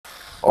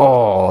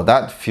Oh,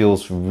 that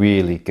feels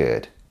really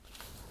good.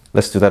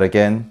 Let's do that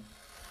again.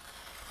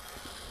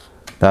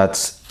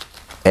 That's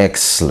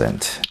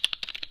excellent.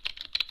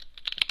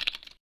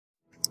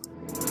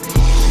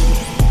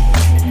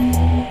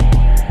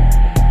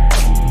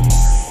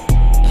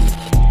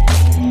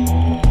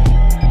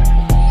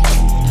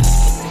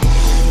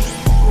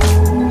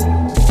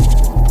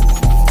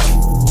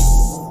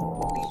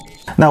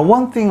 Now,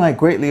 one thing I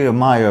greatly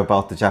admire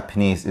about the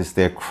Japanese is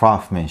their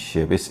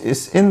craftsmanship.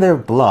 It's in their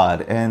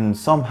blood, and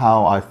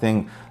somehow I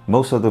think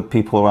most of the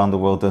people around the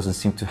world doesn't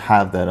seem to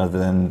have that other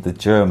than the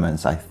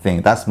Germans, I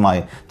think. That's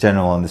my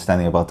general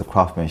understanding about the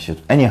craftsmanship.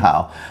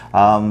 Anyhow,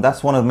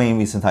 that's one of the main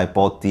reasons I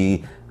bought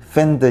the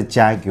Fender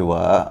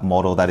Jaguar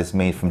model that is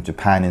made from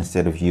Japan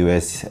instead of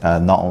US.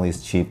 Not only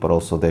is cheap, but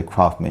also their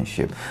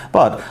craftsmanship.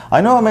 But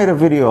I know I made a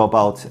video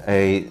about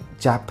a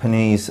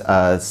Japanese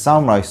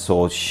samurai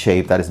sword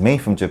shape that is made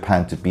from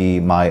Japan to be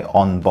my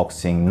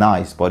unboxing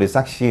knife, but it's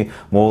actually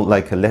more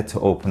like a letter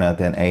opener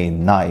than a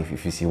knife,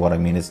 if you see what I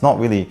mean. It's not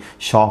really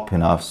sharp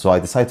enough, so I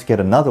decided to get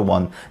another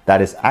one that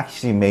is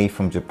actually made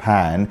from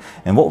Japan.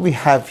 And what we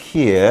have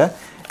here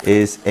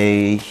is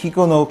a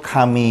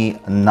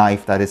Higonokami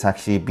knife that is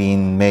actually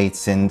being made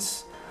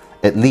since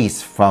at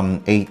least from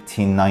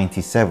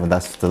 1897.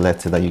 That's the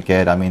letter that you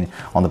get. I mean,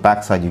 on the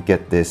back side you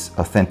get this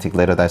authentic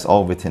letter that's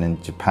all written in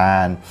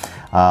Japan,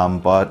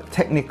 but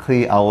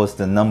technically I was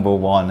the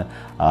 #1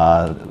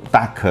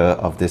 backer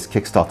of this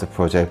Kickstarter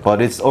project,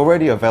 but it's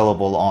already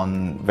available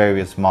on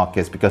various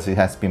markets because it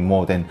has been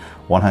more than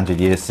 100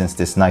 years since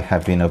this knife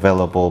have been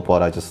available.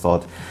 But I just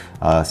thought,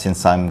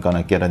 since I'm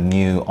gonna get a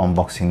new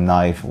unboxing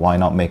knife, why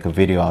not make a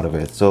video out of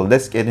it? So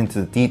let's get into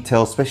the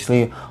details,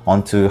 especially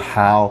onto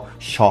how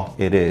sharp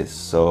it is.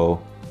 So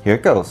here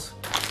it goes.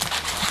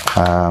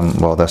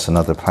 Well, that's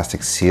another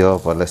plastic seal,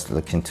 but let's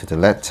look into the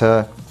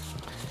letter.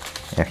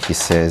 It actually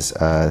says,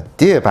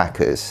 "Dear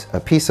backers, a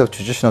piece of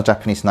traditional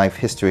Japanese knife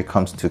history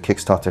comes to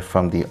Kickstarter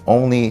from the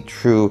only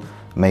true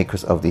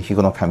makers of the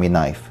Higonokami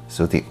knife."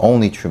 So the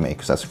only true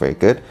makers, that's very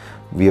good.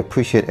 "We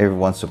appreciate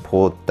everyone's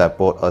support that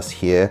brought us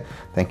here.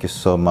 Thank you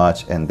so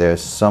much." And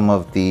there's some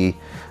of the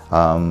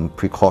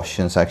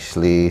precautions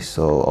actually.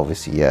 So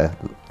obviously, yeah.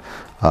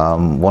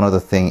 One other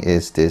thing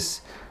is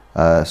this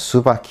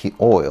Subaki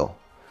oil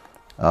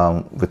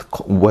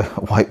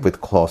white with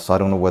cloth. So I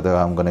don't know whether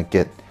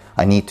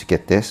I need to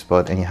get this,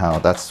 but anyhow,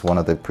 that's one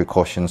of the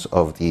precautions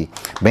of the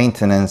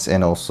maintenance.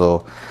 And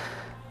also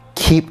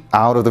keep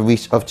out of the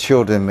reach of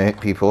children,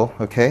 people,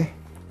 okay?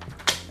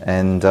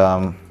 And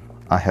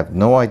I have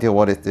no idea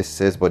what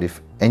this is, but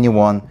if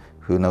anyone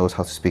who knows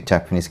how to speak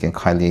Japanese can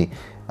kindly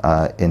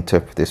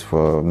interpret this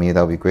for me,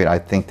 that would be great. I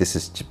think this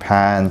is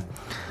Japan.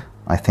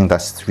 I think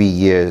that's 3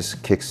 years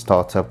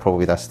Kickstarter,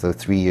 probably that's the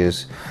 3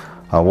 years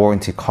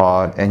warranty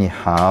card.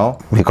 Anyhow,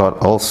 we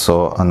got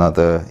also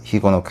another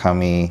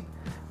Higonokami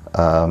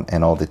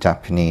and all the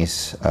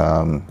Japanese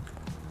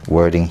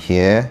wording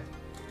here.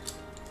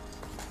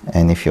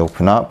 And if you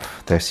open up,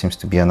 there seems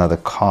to be another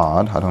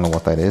card. I don't know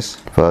what that is,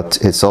 but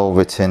it's all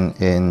written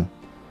in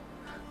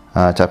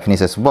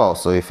Japanese as well.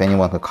 So if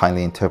anyone could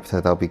kindly interpret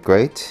it, that would be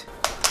great.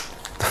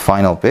 The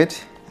final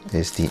bit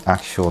is the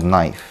actual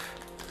knife.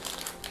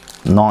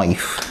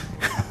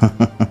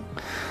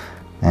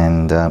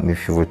 And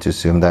if you were to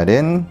zoom that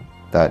in,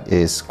 that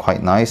is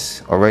quite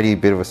nice. Already a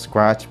bit of a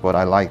scratch, but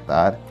I like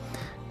that.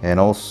 And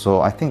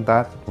also, I think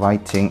that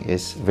writing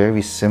is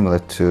very similar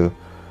to,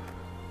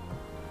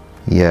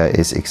 yeah,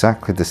 it's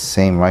exactly the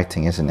same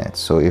writing, isn't it?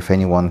 So if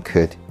anyone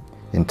could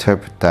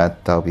interpret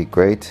that, that would be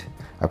great.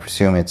 I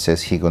presume it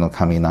says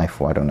Higonokami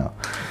knife, or I don't know.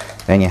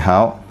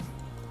 Anyhow,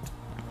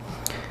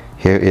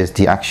 here is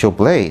the actual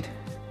blade.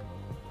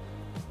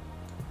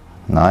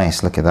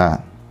 Nice, look at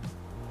that.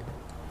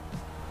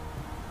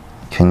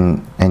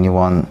 Can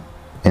anyone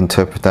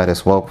interpret that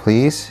as well,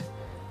 please?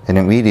 And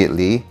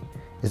immediately,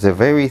 it's a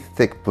very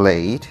thick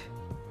blade,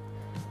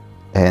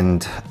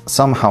 and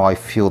somehow I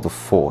feel the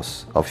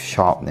force of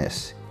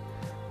sharpness,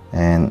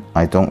 and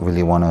I don't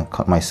really want to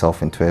cut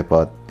myself into it,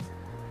 but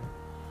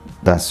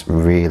that's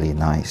really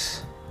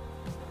nice.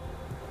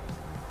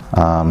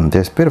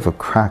 There's a bit of a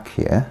crack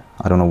here.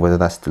 I don't know whether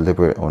that's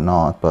deliberate or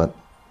not, but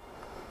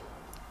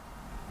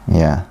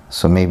yeah,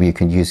 so maybe you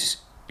can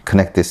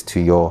connect this to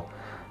your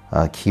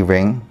key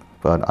ring,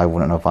 but I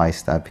wouldn't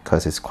advise that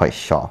because it's quite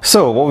sharp.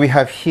 So what we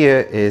have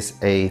here is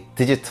a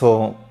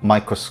digital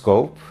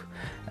microscope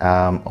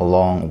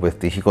along with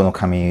the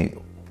Higonokami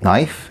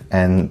knife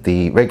and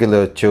the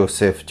regular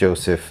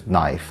Joseph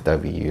knife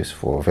that we use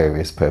for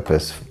various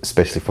purposes,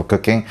 especially for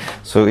cooking.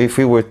 So if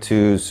we were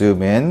to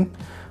zoom in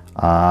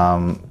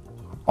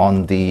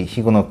on the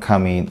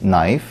Higonokami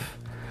knife,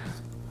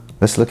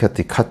 let's look at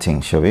the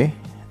cutting, shall we?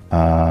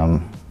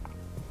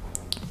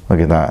 Look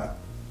at that,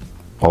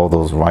 all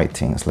those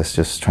writings. Let's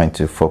just try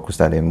to focus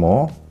that in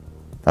more.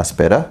 That's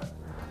better.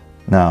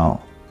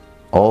 Now,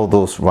 all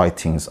those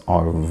writings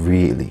are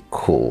really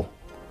cool.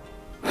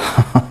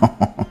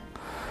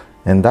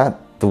 And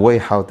the way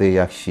how they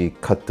actually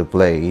cut the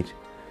blade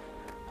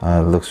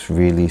looks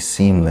really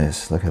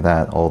seamless. Look at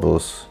that, all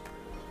those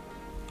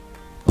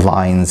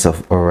lines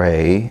of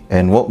array,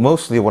 and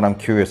mostly what I'm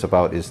curious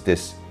about is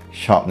this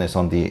sharpness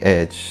on the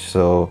edge.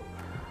 So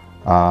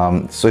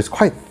so it's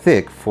quite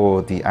thick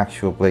for the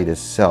actual blade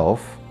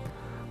itself,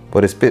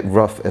 but it's a bit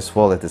rough as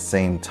well at the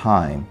same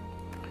time.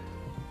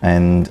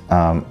 And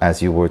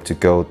as you were to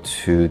go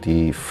to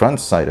the front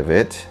side of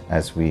it,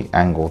 as we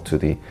angle to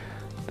the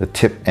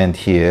tip end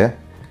here,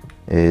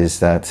 is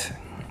that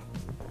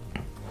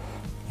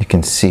you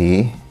can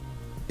see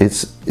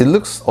it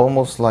looks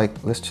almost like,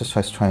 let's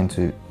just trying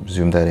to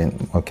zoom that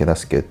in. Okay,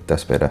 that's good,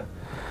 that's better.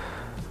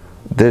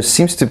 There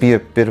seems to be a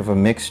bit of a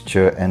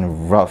mixture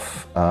and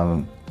rough,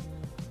 and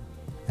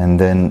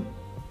then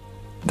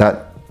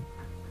that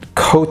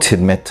coated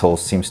metal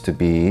seems to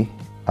be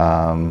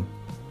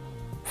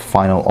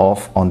final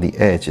off on the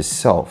edge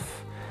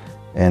itself.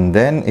 And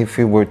then if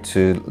we were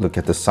to look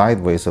at the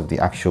sideways of the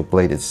actual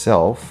blade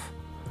itself,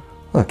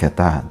 look at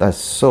that, that's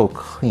so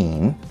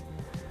clean.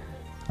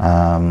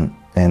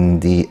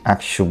 And the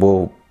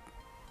actual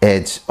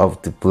edge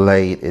of the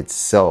blade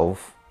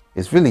itself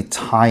is really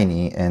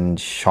tiny and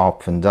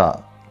sharpened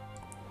up.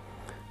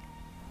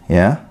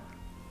 Yeah,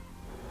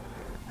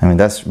 I mean,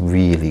 that's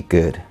really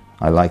good.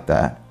 I like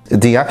that.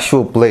 The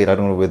actual blade, I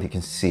don't know whether you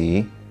can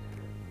see,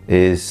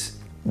 is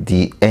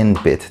the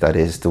end bit, that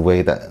is the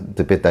way that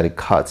the bit that it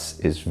cuts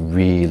is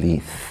really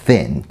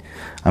thin.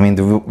 I mean,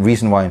 the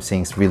reason why I'm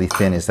saying it's really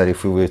thin is that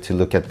if we were to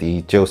look at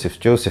the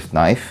Joseph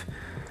knife,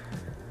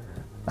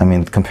 I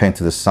mean, compared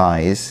to the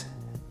size,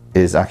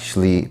 is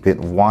actually a bit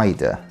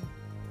wider.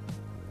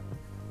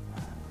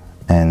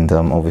 And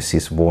obviously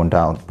it's worn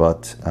out,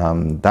 but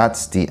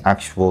that's the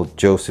actual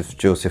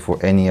Joseph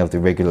or any of the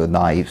regular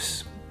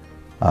knives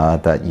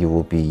that you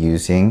will be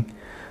using.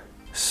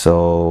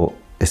 So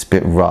it's a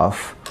bit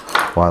rough.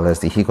 While as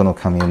the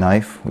Higonokami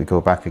knife, we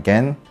go back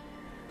again,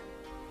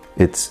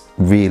 it's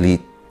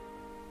really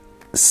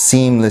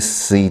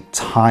seamlessly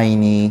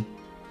tiny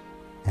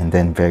and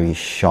then very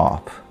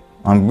sharp.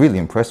 I'm really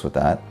impressed with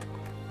that,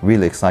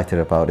 really excited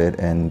about it,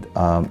 and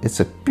it's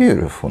a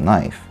beautiful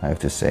knife, I have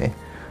to say.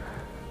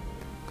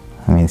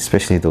 I mean,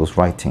 especially those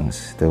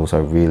writings, those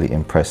are really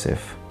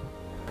impressive.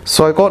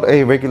 So I got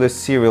a regular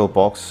cereal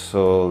box,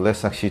 so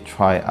let's actually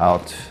try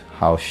out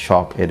how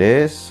sharp it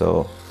is.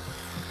 So,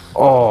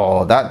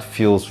 oh, that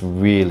feels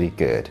really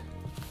good.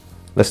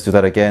 Let's do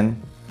that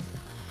again.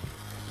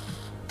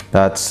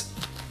 That's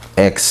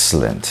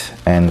excellent.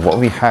 And what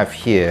we have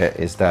here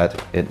is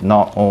that it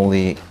not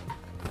only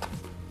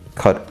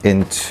cut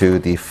into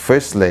the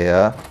first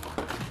layer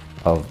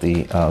of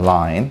the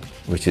line,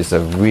 which is a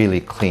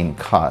really clean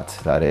cut,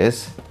 that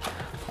is.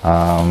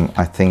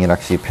 I think it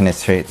actually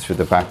penetrates through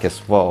the back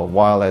as well.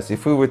 While as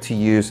if we were to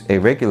use a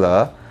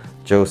regular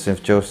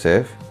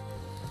Joseph,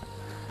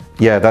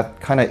 yeah, that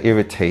kind of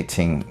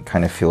irritating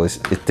kind of feel.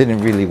 It didn't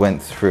really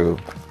went through,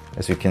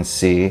 as you can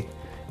see.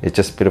 It's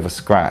just a bit of a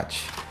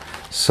scratch.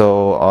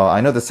 So I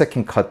know the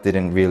second cut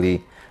didn't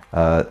really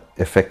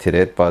affected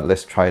it, but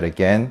let's try it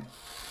again.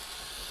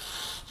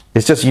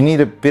 It's just you need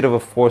a bit of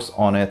a force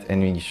on it,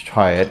 and when you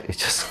try it, it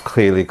just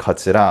clearly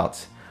cuts it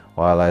out.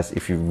 While as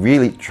if you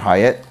really try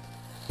it,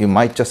 you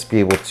might just be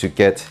able to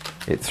get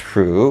it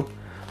through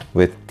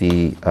with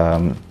the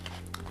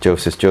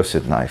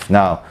Joseph knife.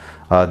 Now,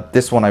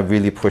 this one I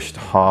really pushed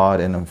hard,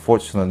 and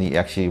unfortunately it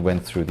actually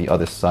went through the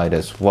other side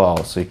as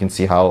well. So you can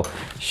see how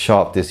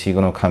sharp this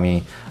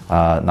Higonokami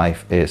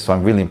knife is. So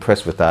I'm really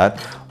impressed with that.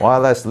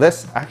 While as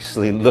let's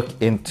actually look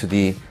into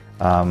the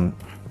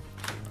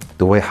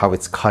way how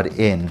it's cut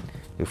in,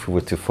 if we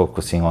were to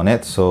focusing on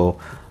it. So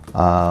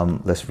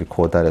let's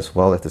record that as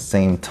well at the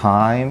same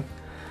time.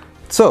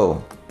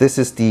 So this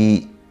is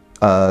the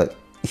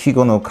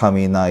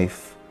Higonokami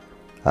knife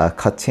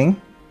cutting.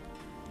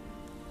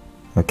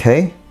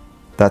 Okay,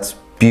 that's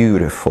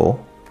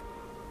beautiful.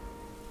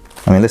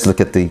 I mean, let's look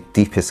at the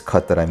deepest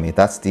cut that I made.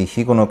 That's the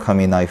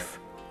Higonokami knife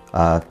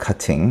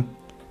cutting,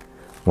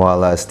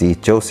 while as the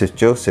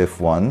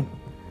Joseph one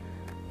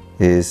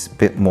is a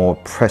bit more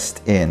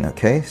pressed in.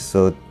 Okay,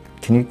 so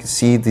can you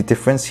see the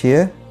difference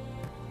here?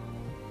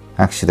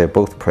 Actually, they're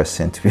both pressed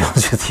in, to be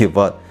honest with you,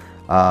 but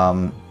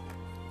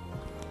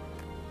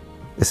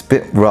it's a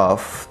bit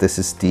rough. This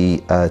is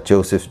the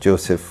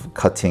Joseph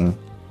cutting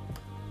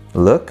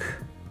look,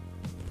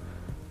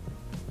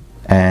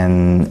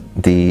 and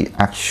the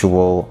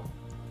actual,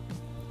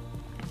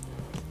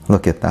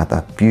 look at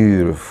that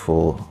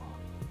beautiful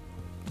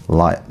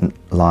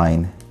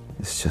line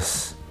is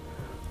just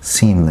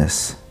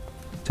seamless,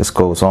 just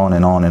goes on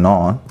and on and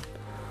on.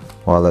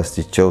 While as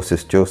the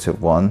Joseph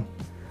one,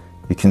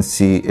 you can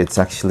see it's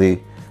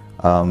actually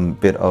a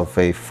bit of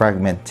a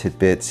fragmented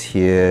bits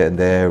here and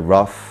there,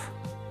 rough.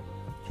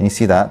 Can you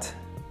see that?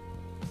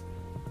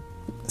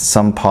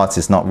 Some parts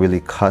is not really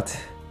cut,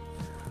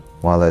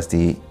 while as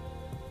the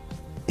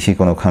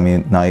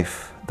Higonokami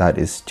knife, that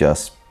is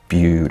just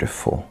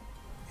beautiful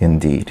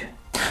indeed.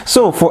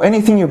 So for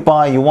anything you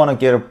buy, you want to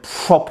get a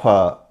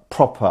proper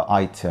proper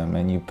item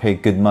and you pay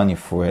good money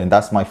for it. And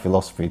that's my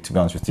philosophy, to be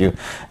honest with you.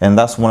 And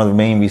that's one of the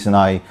main reasons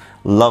I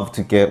love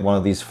to get one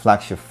of these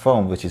flagship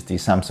phones, which is the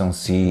Samsung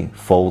Z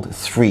Fold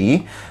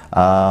 3.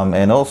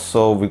 And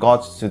also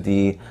regards to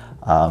the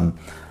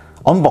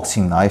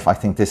unboxing knife, I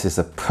think this is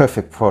a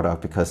perfect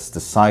product because the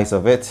size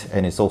of it,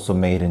 and it's also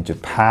made in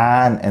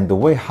Japan, and the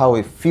way how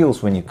it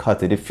feels when you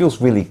cut it, it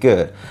feels really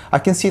good. I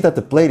can see that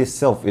the blade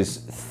itself is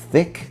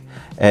thick,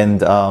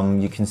 and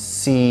you can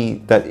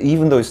see that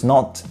even though it's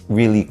not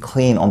really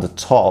clean on the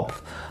top,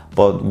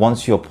 but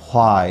once you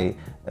apply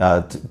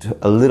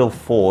a little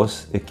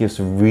force, it gives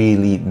a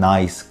really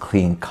nice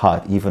clean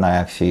cut. Even I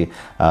actually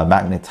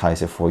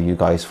magnetize it for you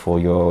guys for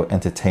your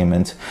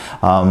entertainment.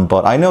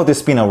 But I know this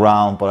has been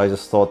around, but I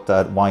just thought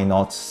that why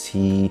not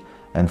see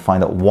and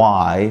find out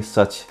why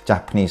such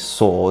Japanese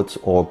swords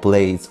or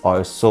blades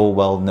are so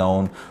well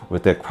known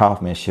with their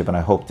craftsmanship, and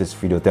I hope this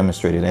video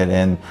demonstrated it.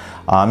 And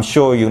I'm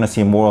sure you're gonna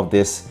see more of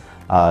this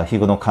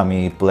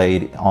Higonokami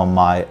blade on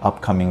my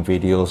upcoming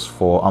videos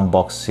for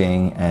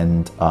unboxing.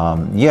 And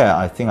yeah,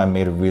 I think I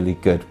made a really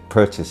good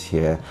purchase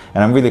here,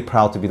 and I'm really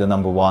proud to be the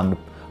 #1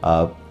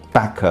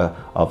 backer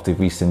of the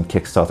recent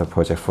Kickstarter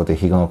project for the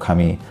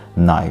Higonokami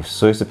knife.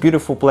 So it's a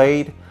beautiful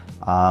blade,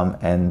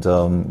 and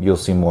you'll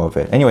see more of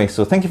it. Anyway,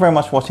 so thank you very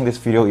much for watching this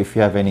video. If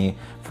you have any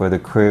further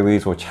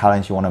queries or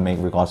challenge you want to make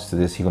in regards to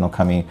this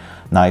Higonokami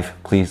knife,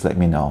 please let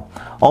me know.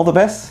 All the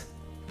best.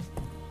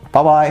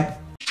 Bye bye.